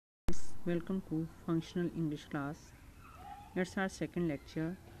Welcome to Functional English class. It's our second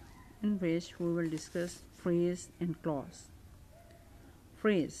lecture in which we will discuss phrase and clause.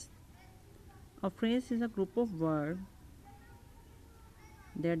 Phrase. A phrase is a group of words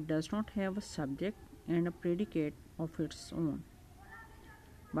that does not have a subject and a predicate of its own,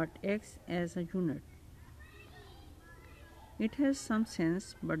 but acts as a unit. It has some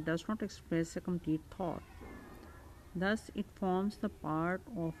sense but does not express a complete thought. Thus, it forms the part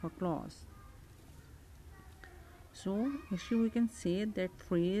of a clause. So, actually we can say that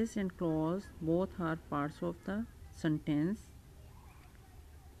phrase and clause both are parts of the sentence.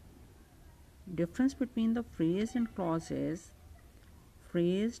 Difference between the phrase and clause is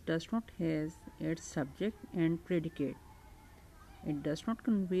phrase does not have its subject and predicate. It does not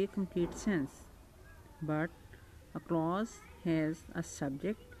convey complete sense, but a clause has a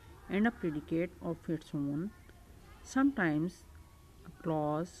subject and a predicate of its own. Sometimes a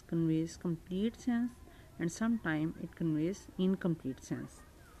clause conveys complete sense and sometimes it conveys incomplete sense.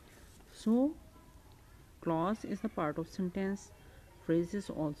 So, clause is a part of sentence, phrase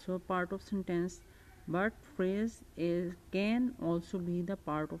is also a part of sentence, but phrase can also be the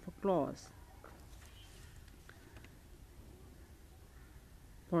part of a clause.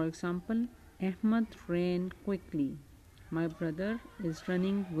 For example, Ahmad ran quickly. My brother is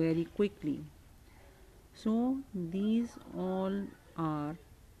running very quickly. So these all are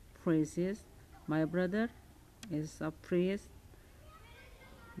phrases. My brother is a phrase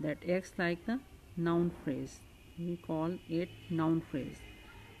that acts like the noun phrase. We call it noun phrase.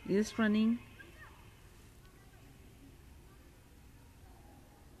 Is running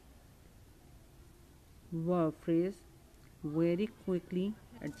verb phrase, very quickly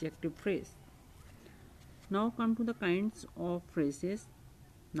adjective phrase. Now come to the kinds of phrases.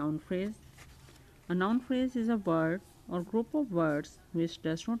 Noun phrase. A noun phrase is a word or group of words which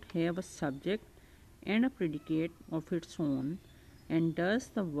does not have a subject and a predicate of its own and does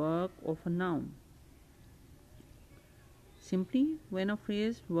the work of a noun. Simply, when a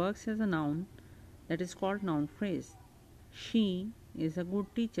phrase works as a noun, that is called noun phrase. She is a good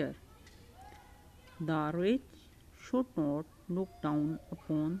teacher. The rich should not look down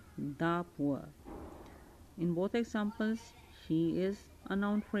upon the poor. In both examples, she is a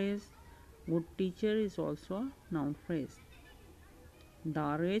noun phrase. Good teacher is also a noun phrase.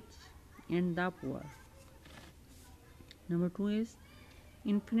 The rich and the poor. Number 2 is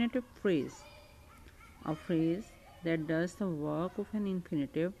infinitive phrase. A phrase that does the work of an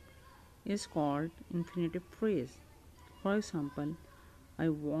infinitive is called infinitive phrase. For example, I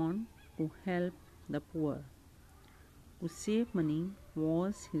want to help the poor. To save money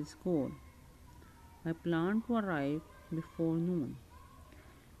was his goal. I plan to arrive before noon.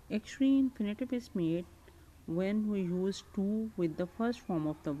 Actually, infinitive is made when we use to with the first form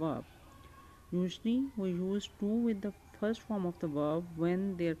of the verb. Usually, we use to with the first form of the verb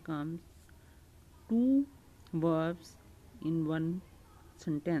when there comes two verbs in one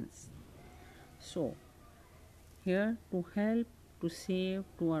sentence. So, here to help, to save,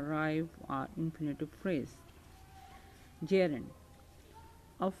 to arrive are infinitive phrase. Gerund.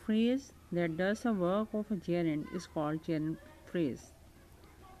 A phrase that does the work of a gerund is called gerund phrase.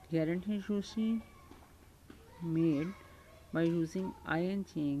 Gerund is usually made by using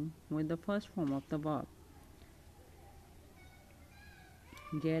ing with the first form of the verb.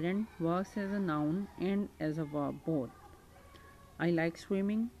 Gerund works as a noun and as a verb both. I like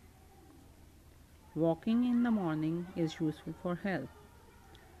swimming. Walking in the morning is useful for health.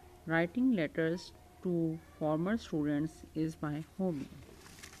 Writing letters to former students is my hobby.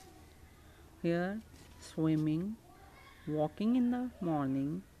 Here, swimming, walking in the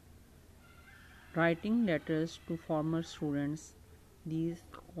morning, writing letters to former students, these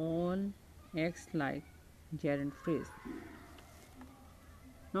all acts like gerund phrase.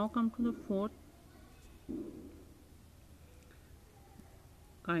 Now come to the fourth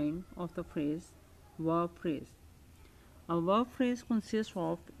kind of the phrase, verb phrase. A verb phrase consists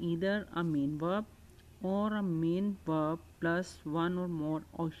of either a main verb or a main verb plus one or more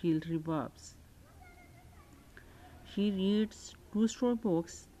auxiliary verbs. She reads 2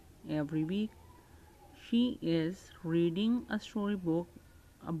 storybooks every week. She is reading a storybook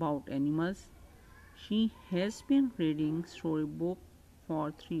about animals. She has been reading storybook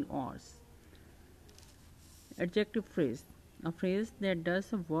for 3 hours. Adjective phrase. A phrase that does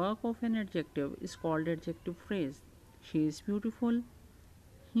the work of an adjective is called adjective phrase. She is beautiful.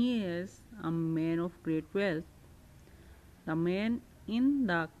 He is a man of great wealth. The man in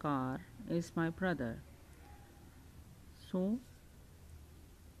the car is my brother. So,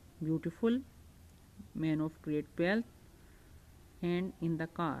 beautiful, man of great wealth, and in the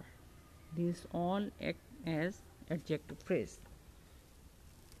car. These all act as adjective phrase.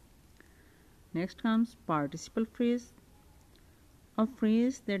 Next comes participle phrase. A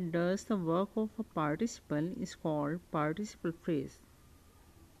phrase that does the work of a participle is called participle phrase.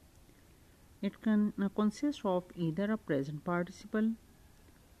 It can consist of either a present participle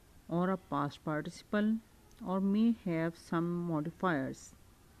or a past participle, or may have some modifiers.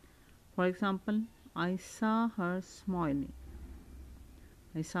 For example, I saw her smiling.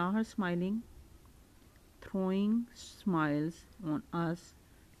 I saw her smiling, throwing smiles on us.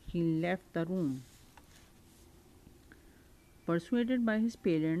 He left the room. Persuaded by his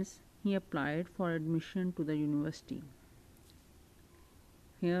parents, he applied for admission to the university.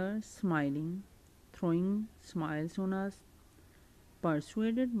 Here, smiling, throwing smiles on us,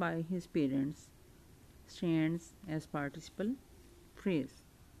 persuaded by his parents, stands as participle phrase.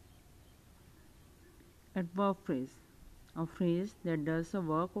 Adverb phrase. A phrase that does the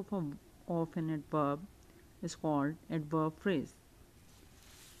work of an adverb is called adverb phrase.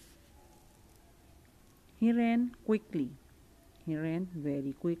 He ran quickly. He ran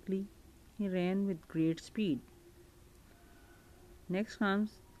very quickly. He ran with great speed. Next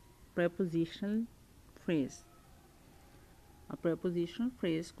comes prepositional phrase. A prepositional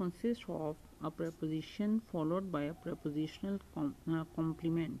phrase consists of a preposition followed by a prepositional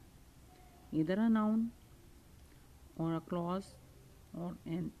complement, either a noun or a clause or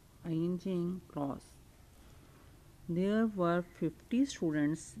an ing clause. There were 50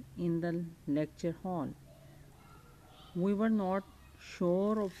 students in the lecture hall. We were not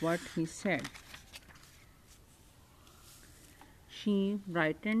sure of what he said. She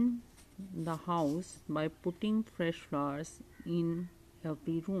brightened the house by putting fresh flowers in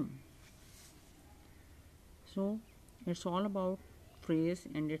every room. So it's all about phrase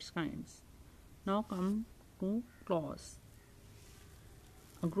and its kinds. Now come to clause.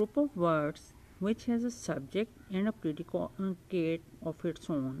 A group of words which has a subject and a predicate of its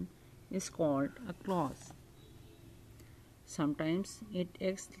own is called a clause. Sometimes it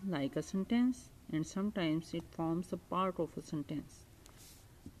acts like a sentence and sometimes it forms a part of a sentence.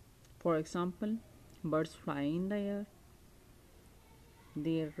 For example, birds fly in the air.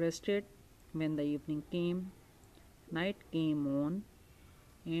 They rested when the evening came. Night came on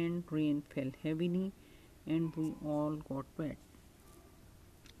and rain fell heavily and we all got wet.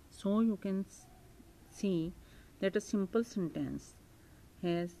 So you can see that a simple sentence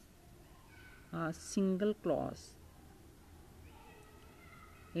has a single clause.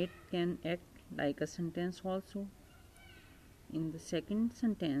 It can act like a sentence also. In the second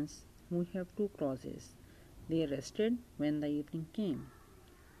sentence, we have two clauses. They rested when the evening came.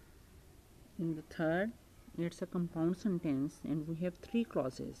 In the third, it's a compound sentence and we have three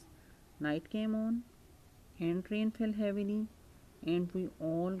clauses. Night came on and rain fell heavily and we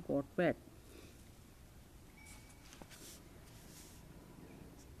all got wet.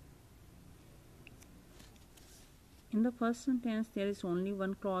 In the first sentence, there is only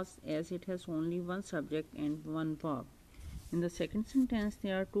one clause as it has only one subject and one verb. In the second sentence,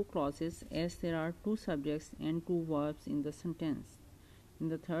 there are two clauses as there are two subjects and two verbs in the sentence. In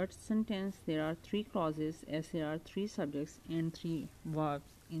the third sentence, there are three clauses as there are three subjects and three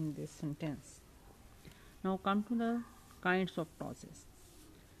verbs in this sentence. Now come to the kinds of clauses.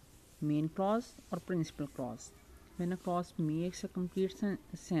 Main clause or principal clause. When a clause makes a complete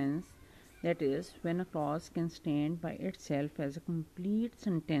sense, that is, when a clause can stand by itself as a complete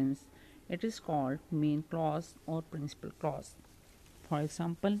sentence, it is called main clause or principal clause. For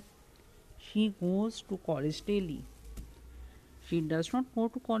example, she goes to college daily. She does not go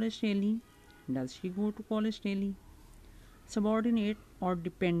to college daily. Does she go to college daily? Subordinate or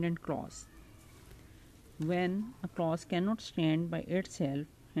dependent clause. When a clause cannot stand by itself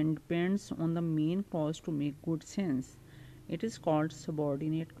and depends on the main clause to make good sense, it is called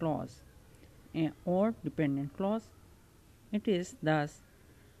subordinate clause or dependent clause. It is thus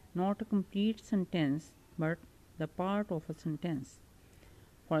not a complete sentence but the part of a sentence.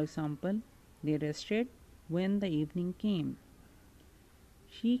 For example, they rested when the evening came.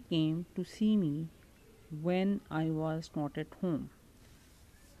 She came to see me when I was not at home.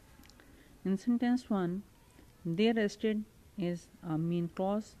 In sentence 1, they rested is a main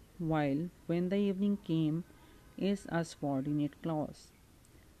clause while when the evening came is a subordinate clause.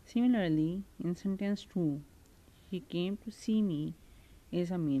 Similarly, in sentence 2, he came to see me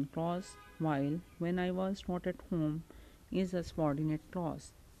is a main clause while when I was not at home is a subordinate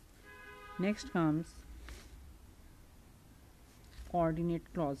clause. Next comes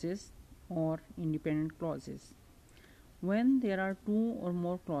coordinate clauses or independent clauses. When there are two or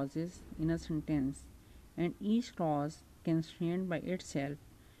more clauses in a sentence and each clause can stand by itself,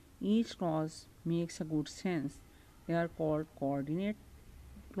 Each clause makes a good sense. They are called coordinate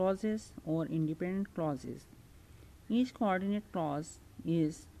clauses or independent clauses. Each coordinate clause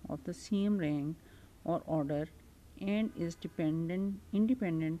is of the same rank or order and is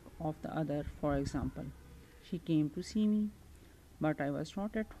independent of the other. For example, she came to see me, but I was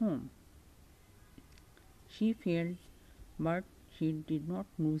not at home. She failed, but she did not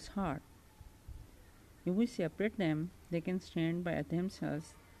lose heart. If we separate them, they can stand by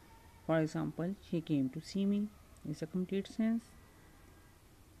themselves. For example, she came to see me is a complete sentence.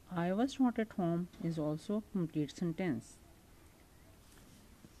 I was not at home is also a complete sentence.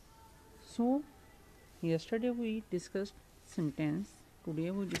 So, yesterday we discussed sentence,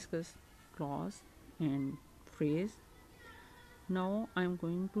 today we discuss clause and phrase. Now I am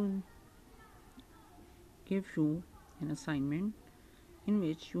going to give you an assignment in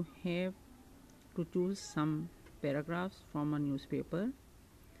which you have to choose some paragraphs from a newspaper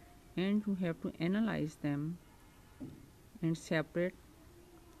and you have to analyze them and separate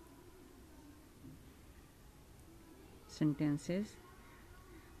sentences,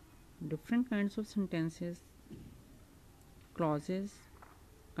 different kinds of sentences, clauses,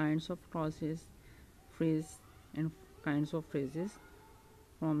 kinds of clauses, phrase and kinds of phrases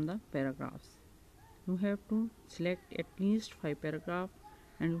from the paragraphs. You have to select at least 5 paragraphs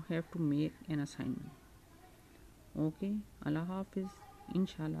and you have to make an assignment. Okay, Allah Hafiz.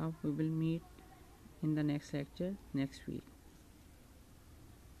 Inshallah we will meet in the next lecture next week.